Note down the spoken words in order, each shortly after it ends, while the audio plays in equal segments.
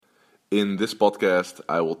In this podcast,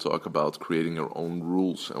 I will talk about creating your own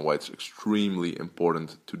rules and why it's extremely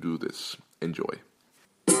important to do this. Enjoy.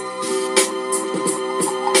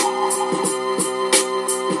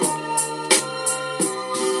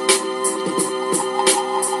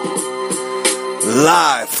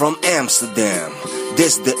 Live from Amsterdam,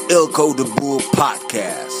 this is the Eelco de Boer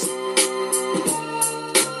podcast.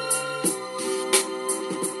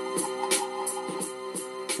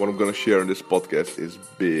 What I'm going to share in this podcast is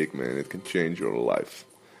big, man. It can change your life.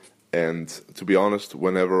 And to be honest,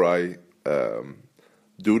 whenever I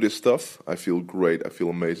do this stuff, I feel great. I feel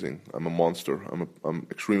amazing. I'm a monster. I'm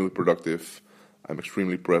extremely productive. I'm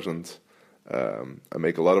extremely present. I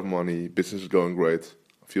make a lot of money. Business is going great.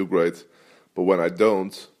 I feel great. But when I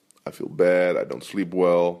don't, I feel bad. I don't sleep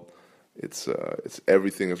well. It's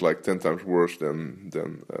everything is like 10 times worse than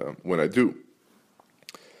when I do.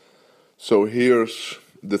 So here's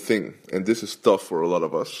the thing, and this is tough for a lot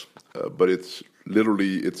of us, but it's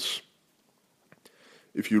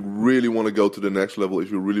if you really want to go to the next level,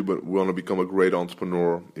 if you really want to become a great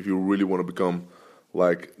entrepreneur, if you really want to become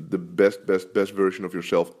like the best version of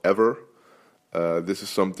yourself ever, this is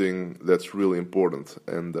something that's really important,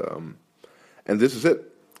 and this is it.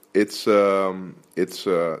 It's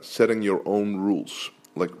setting your own rules,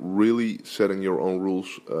 like really setting your own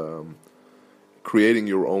rules, creating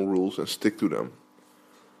your own rules and stick to them.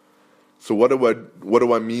 So what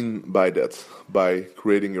do I mean by that? By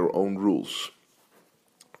creating your own rules?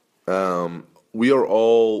 We are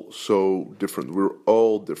all so different. We're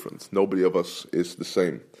all different. Nobody of us is the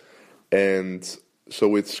same, and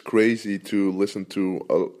so it's crazy to listen to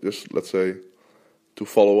to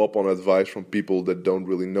follow up on advice from people that don't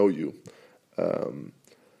really know you.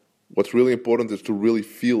 What's really important is to really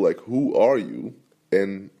feel like, who are you,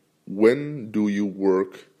 and when do you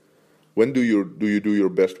work? When do you do your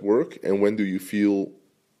best work, and when do you feel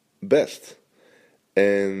best?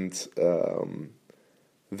 And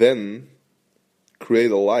then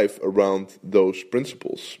create a life around those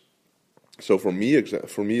principles. So for me as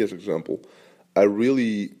example, I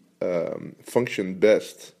really function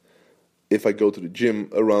best if I go to the gym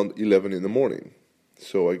around 11 in the morning.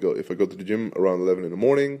 So if I go to the gym around 11 in the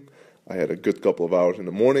morning, I had a good couple of hours in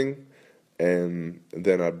the morning, and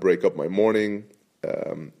then I break up my morning.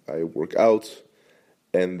 I work out,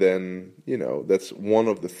 and then, that's one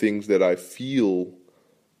of the things that I feel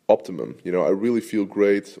optimum. I really feel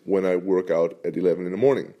great when I work out at 11 in the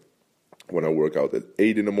morning. When I work out at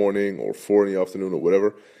 8 in the morning or 4 in the afternoon or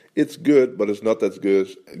whatever, it's good, but it's not as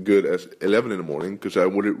good as 11 in the morning, because I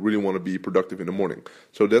would really want to be productive in the morning.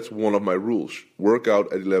 So that's one of my rules. Work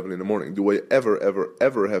out at 11 in the morning. Do I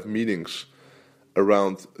ever have meetings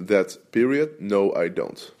around that period? No, I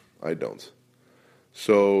don't.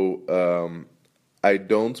 So I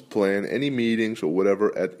don't plan any meetings or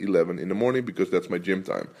whatever at 11 in the morning, because that's my gym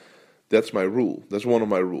time. That's my rule. That's one of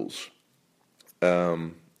my rules.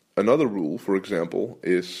 Another rule, for example,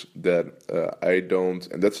 is that I don't,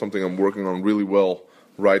 and that's something I'm working on really well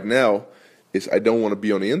right now, is I don't want to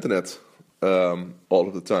be on the internet all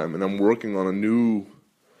of the time. And I'm working on a new,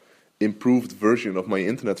 improved version of my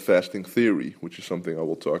internet fasting theory, which is something I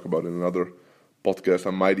will talk about in another podcast. I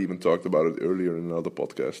might even talked about it earlier in another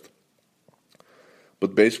podcast.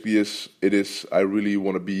 But basically, I really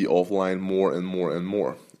want to be offline more and more and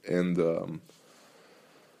more. And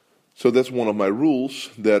so that's one of my rules,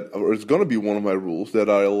 or it's going to be one of my rules, that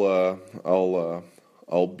I'll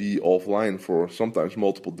be offline for sometimes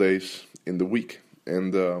multiple days in the week.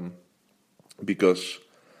 And because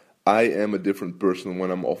I am a different person when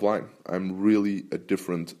I'm offline. I'm really a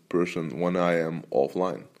different person when I am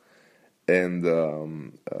offline. And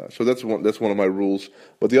so that's one of my rules.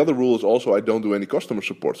 But the other rule is also, I don't do any customer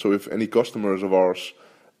support. So if any customers of ours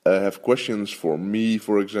have questions for me,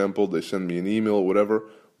 for example, they send me an email or whatever,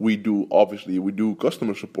 we do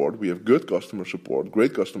customer support. We have good customer support,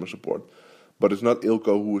 great customer support. But it's not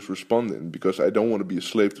Eelco who is responding, because I don't want to be a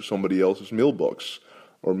slave to somebody else's mailbox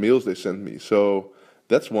or mails they send me. So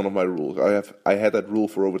that's one of my rules. I had that rule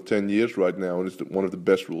for over 10 years right now, and it's one of the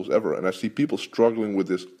best rules ever. And I see people struggling with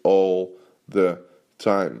this all the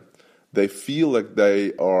time. They feel like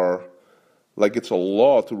it's a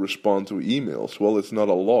law to respond to emails. Well, it's not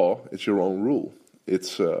a law. It's your own rule.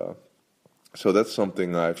 So that's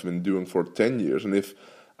something I've been doing for 10 years. And if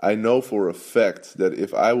I know for a fact that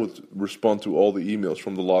if I would respond to all the emails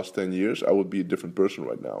from the last 10 years, I would be a different person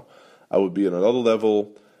right now. I would be at another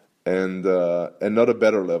level, and not a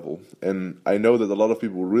better level. And I know that a lot of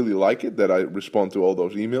people really like it, that I respond to all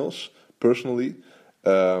those emails personally,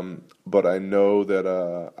 but I know that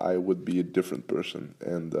I would be a different person,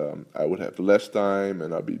 and I would have less time,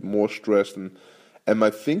 and I'd be more stressed, and my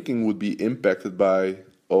thinking would be impacted by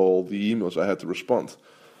all the emails I had to respond.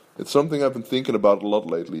 It's something I've been thinking about a lot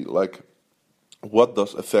lately, like what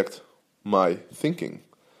does affect my thinking?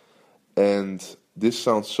 And this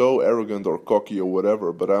sounds so arrogant or cocky or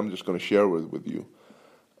whatever, but I'm just going to share it with you.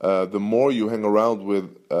 The more you hang around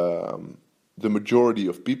with the majority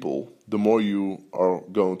of people, the more you are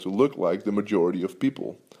going to look like the majority of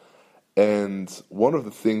people. And one of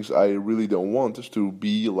the things I really don't want is to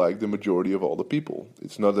be like the majority of all the people.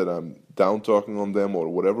 It's not that I'm down talking on them or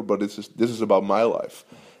whatever, but this is about my life.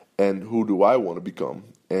 And who do I want to become?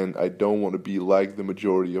 And I don't want to be like the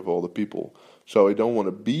majority of all the people. So I don't want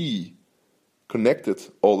to be connected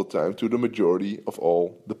all the time to the majority of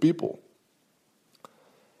all the people.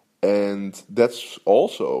 And that's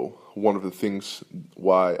also one of the things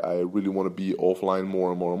why I really want to be offline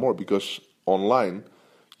more and more and more, because online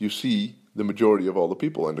you see the majority of all the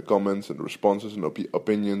people and the comments and the responses and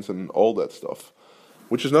opinions and all that stuff,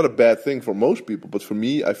 which is not a bad thing for most people, but for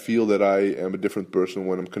me, I feel that I am a different person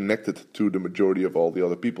when I'm connected to the majority of all the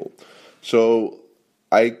other people. So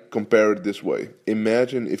I compare it this way.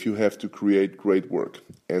 Imagine if you have to create great work.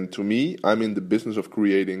 And to me, I'm in the business of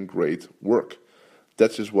creating great work.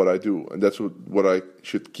 That's just what I do, and that's what I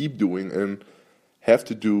should keep doing and have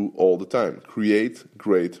to do all the time. Create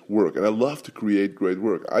great work. And I love to create great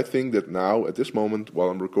work. I think that now, at this moment, while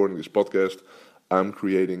I'm recording this podcast, I'm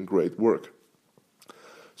creating great work.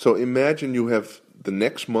 So imagine you have the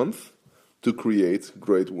next month to create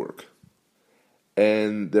great work.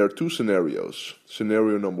 And there are two scenarios.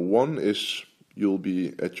 Scenario number one is you'll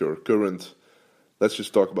be at your current, let's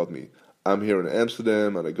just talk about me. I'm here in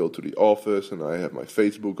Amsterdam and I go to the office and I have my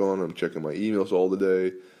Facebook on. I'm checking my emails all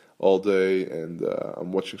day, and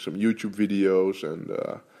I'm watching some YouTube videos, and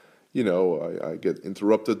I get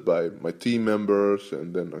interrupted by my team members,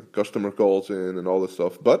 and then a customer calls in and all that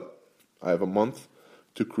stuff. But I have a month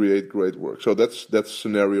to create great work. So that's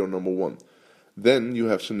scenario number one. Then you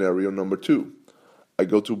have scenario number two. I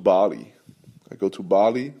go to Bali,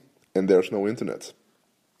 and there's no internet.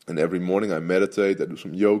 And every morning I meditate, I do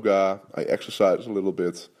some yoga, I exercise a little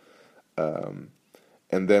bit.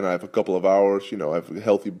 And then I have a couple of hours, I have a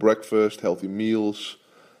healthy breakfast, healthy meals,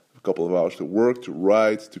 a couple of hours to work, to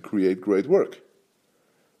write, to create great work.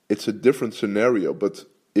 It's a different scenario, but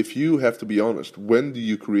if you have to be honest, when do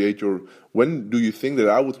you think that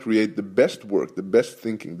I would create the best work, the best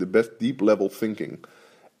thinking, the best deep level thinking,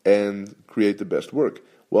 and create the best work?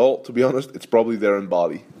 Well, to be honest, it's probably there in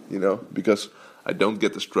Bali, because I don't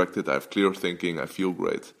get distracted, I have clear thinking, I feel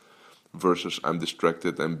great, versus I'm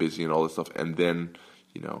distracted, I'm busy and all that stuff, and then,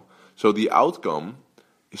 So the outcome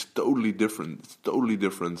is totally different. It's totally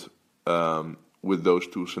different with those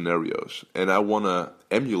two scenarios. And I want to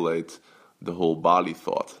emulate the whole Bali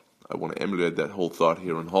thought. I want to emulate that whole thought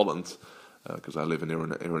here in Holland, because I live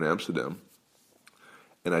here in Amsterdam.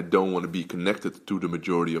 And I don't want to be connected to the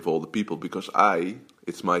majority of all the people, because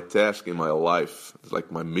it's my task in my life, it's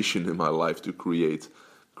like my mission in my life to create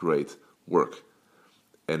great work.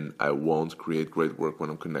 And I won't create great work when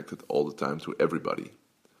I'm connected all the time to everybody.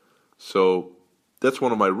 So that's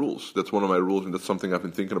one of my rules. And that's something I've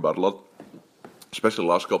been thinking about a lot, especially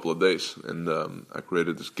the last couple of days. And I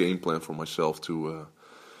created this game plan for myself to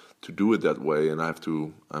do it that way. And I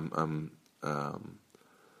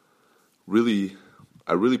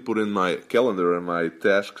really put in my calendar and my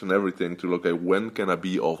tasks and everything to look at when can I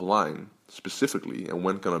be offline specifically, and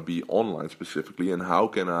when can I be online specifically, and how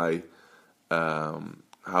can I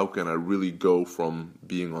really go from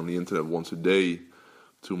being on the internet once a day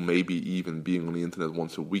to maybe even being on the internet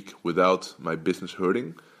once a week without my business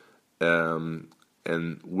hurting, and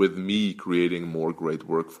with me creating more great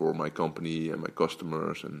work for my company and my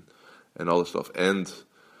customers and all this stuff. And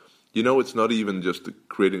it's not even just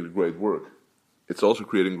creating the great work. It's also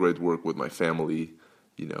creating great work with my family,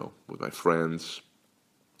 with my friends,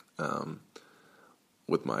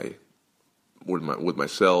 with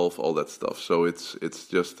myself, all that stuff. So it's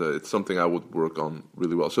something I would work on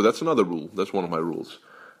really well. So that's another rule. That's one of my rules.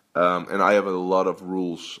 And I have a lot of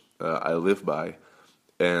rules I live by.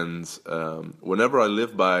 And whenever I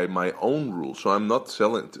live by my own rules, so I'm not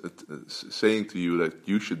saying to you that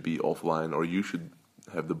you should be offline or you should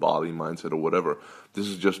have the Bali mindset or whatever. This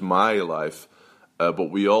is just my life.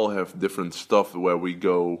 But we all have different stuff where we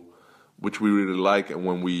go, which we really like, and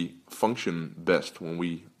when we function best, when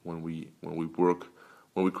we work,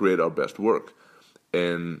 when we create our best work.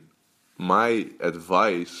 And my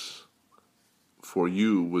advice for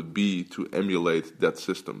you would be to emulate that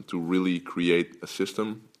system, to really create a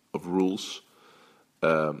system of rules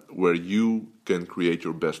where you can create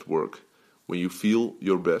your best work when you feel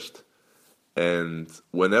your best, and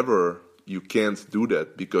whenever you can't do that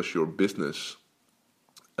because your business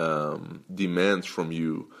demands from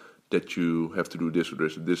you that you have to do this or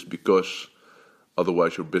this or this because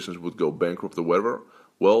otherwise your business would go bankrupt or whatever.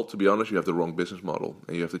 Well, to be honest, you have the wrong business model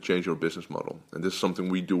and you have to change your business model. And this is something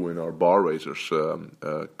we do in our Bar Raisers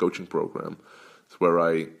coaching program. It's where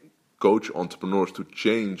I coach entrepreneurs to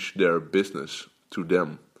change their business to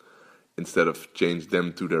them instead of change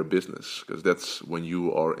them to their business, because that's when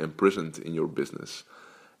you are imprisoned in your business.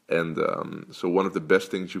 And so one of the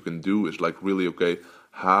best things you can do is like really, okay,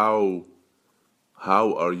 how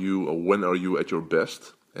are you or when are you at your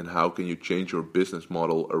best, and how can you change your business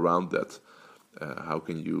model around that? How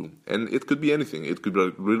can you, and it could be anything. It could be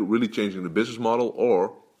like really changing the business model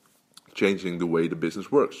or changing the way the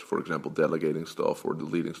business works. For example, delegating stuff or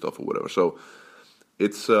deleting stuff or whatever. So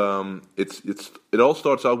it all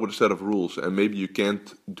starts out with a set of rules, and maybe you can't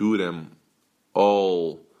do them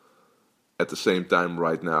all at the same time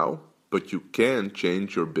right now, but you can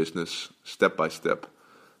change your business step by step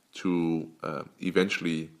to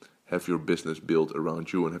eventually have your business built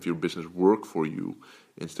around you and have your business work for you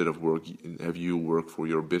instead of have you work for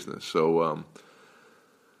your business. So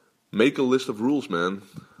make a list of rules, man.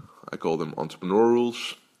 I call them entrepreneur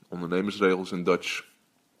rules, ondernemersregels in Dutch,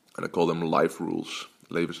 and I call them life rules,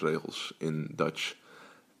 levensregels in Dutch.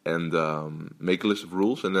 And make a list of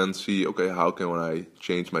rules and then see, okay, how can I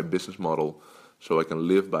change my business model so I can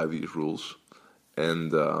live by these rules?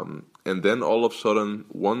 And then all of a sudden,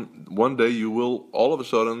 one day you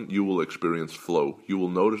will experience flow. You will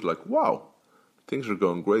notice like, wow, things are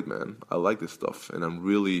going great, man. I like this stuff, and I'm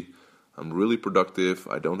really productive.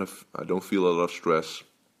 I don't feel a lot of stress.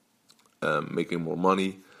 Making more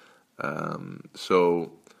money.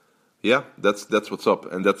 So yeah, that's what's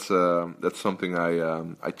up, and that's something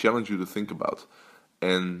I challenge you to think about,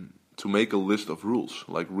 and to make a list of rules.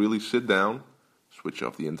 Like really sit down, switch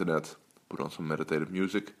off the internet, put on some meditative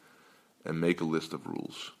music, and make a list of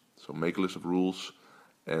rules. So make a list of rules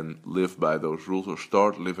and live by those rules, or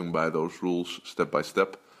start living by those rules step by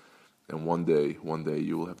step. And one day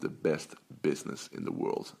you will have the best business in the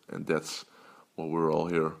world, and that's what we're all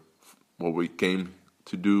here. What we came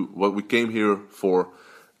to do, what we came here for,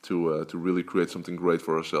 to really create something great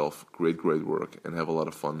for ourselves, create great work, and have a lot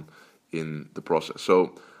of fun in the process.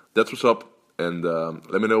 So that's what's up, and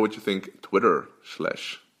let me know what you think.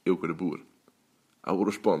 Twitter/Eelco de Boer. I will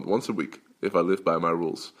respond once a week if I live by my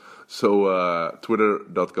rules. So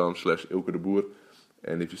Twitter.com/Eelco de Boer,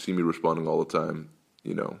 and if you see me responding all the time,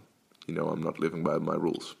 you know I'm not living by my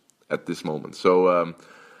rules at this moment. So.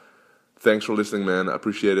 Thanks for listening, man. I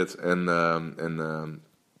appreciate it, and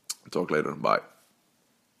talk later. Bye.